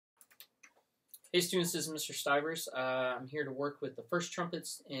Hey students, this is Mr. Stivers. I'm here to work with the first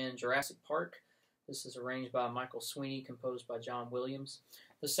trumpets in Jurassic Park. This is arranged by Michael Sweeney, composed by John Williams.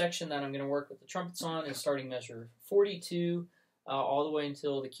 The section that I'm going to work with the trumpets on is starting measure 42 all the way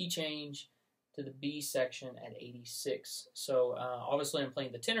until the key change to the B section at 86. So obviously I'm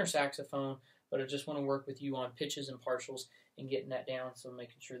playing the tenor saxophone, but I just want to work with you on pitches and partials and getting that down, so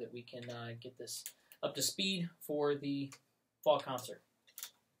making sure that we can get this up to speed for the fall concert.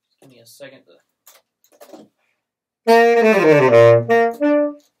 Give me a second to... Here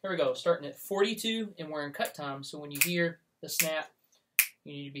we go, starting at 42, and we're in cut time, so when you hear the snap,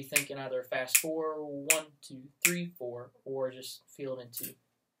 you need to be thinking either fast 4, 1, 2, 3, 4, or just feel it in 2.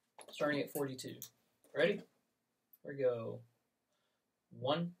 Starting at 42. Ready? Here we go.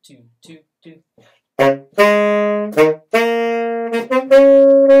 1, 2, 2, 2.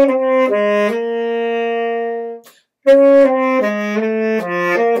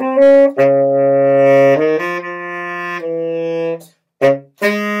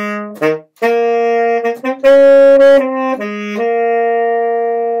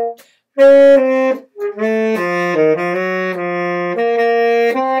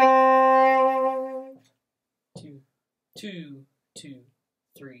 2, 2,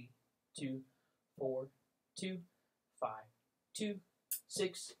 3, 2, 4, 2, 5, 2,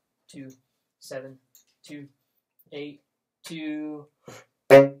 6, 2, 7, 2, 8, 2.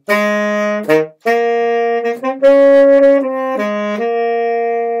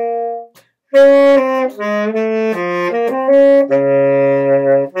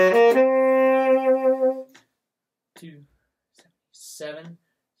 Two, 77,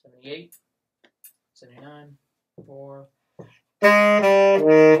 78, 79, 4.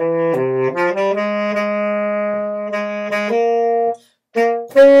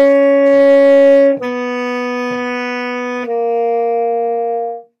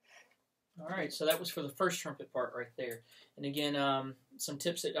 Alright, so that was for the first trumpet part right there. And again, some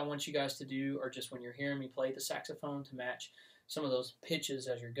tips that I want you guys to do are just when you're hearing me play the saxophone to match some of those pitches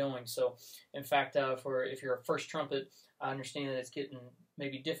as you're going. So, in fact, if you're a first trumpet, I understand that it's getting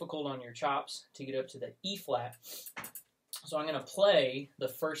maybe difficult on your chops to get up to the E flat. So I'm going to play the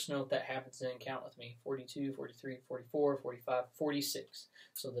first note that happens and count with me. 42, 43, 44, 45, 46.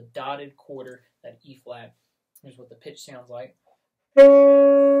 So the dotted quarter, that E flat. Here's what the pitch sounds like.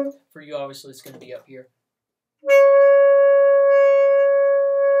 For you, obviously, it's going to be up here.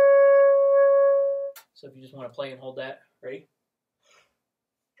 So if you just want to play and hold that, ready?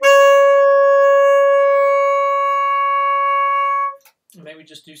 Maybe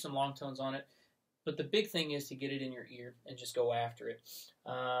just do some long tones on it. But the big thing is to get it in your ear and just go after it.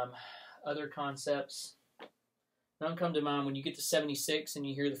 Other concepts, none come to mind. When you get to 76 and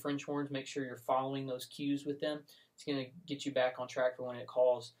you hear the French horns, make sure you're following those cues with them. It's going to get you back on track for when it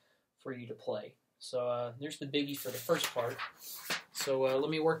calls for you to play. So there's the biggie for the first part. So let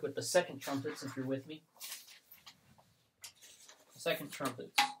me work with the second trumpets if you're with me. Second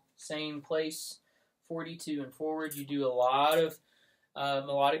trumpets, same place, 42 and forward. You do a lot of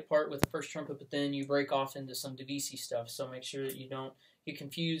melodic part with the first trumpet, but then you break off into some divisi stuff. So make sure that you don't get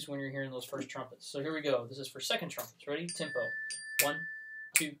confused when you're hearing those first trumpets. So here we go. This is for second trumpets. Ready? Tempo. 1,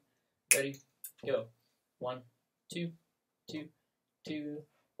 2, ready, go. 1, 2, 2, 2.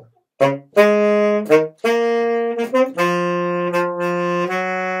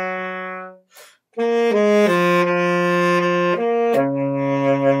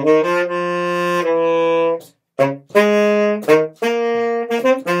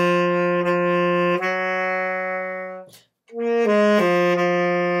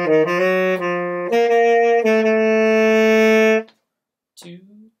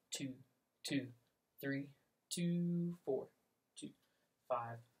 Two, 2, 3, 2, 4, 2,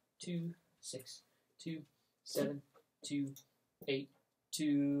 5, 2, 6, 2, 7, 2, 8,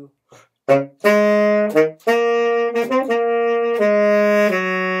 2.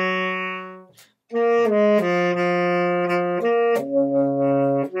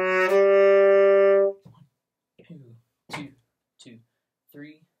 Two, 2,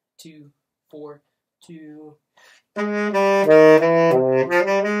 3, 2, 4, 2. And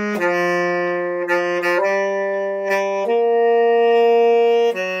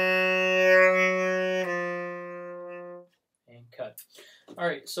cut.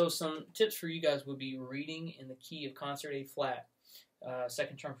 Alright, so some tips for you guys would be reading in the key of concert A flat.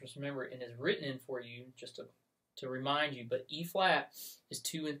 Second trumpet, remember, it is written in for you just to remind you, but E flat is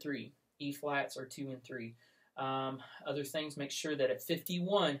 2 and 3. E flats are 2 and 3. Other things, make sure that at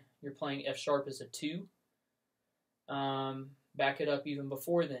 51 you're playing F sharp as a 2. Back it up even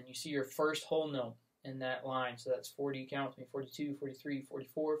before then. You see your first whole note in that line. So that's 40, count with me, 42, 43,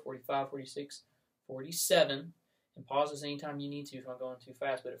 44, 45, 46, 47, and pause this anytime you need to if I'm going too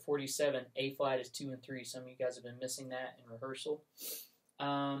fast, but at 47, A flat is 2 and 3. Some of you guys have been missing that in rehearsal.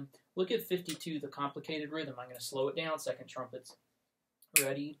 Look at 52, the complicated rhythm. I'm going to slow it down, second trumpets.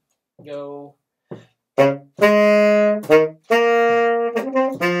 Ready, go.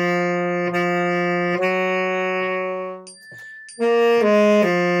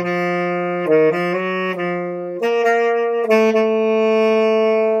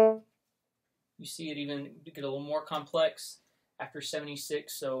 You see it even get a little more complex after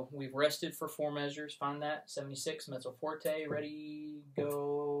 76. So we've rested for 4 measures. Find that. 76, mezzo forte. Ready,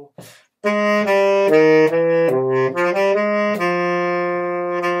 go.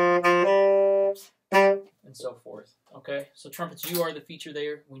 And so forth. Okay, so trumpets, you are the feature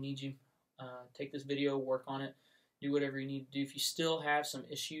there. We need you. Take this video, work on it, do whatever you need to do. If you still have some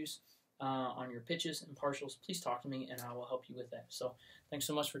issues on your pitches and partials, please talk to me and I will help you with that. So thanks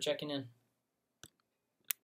so much for checking in.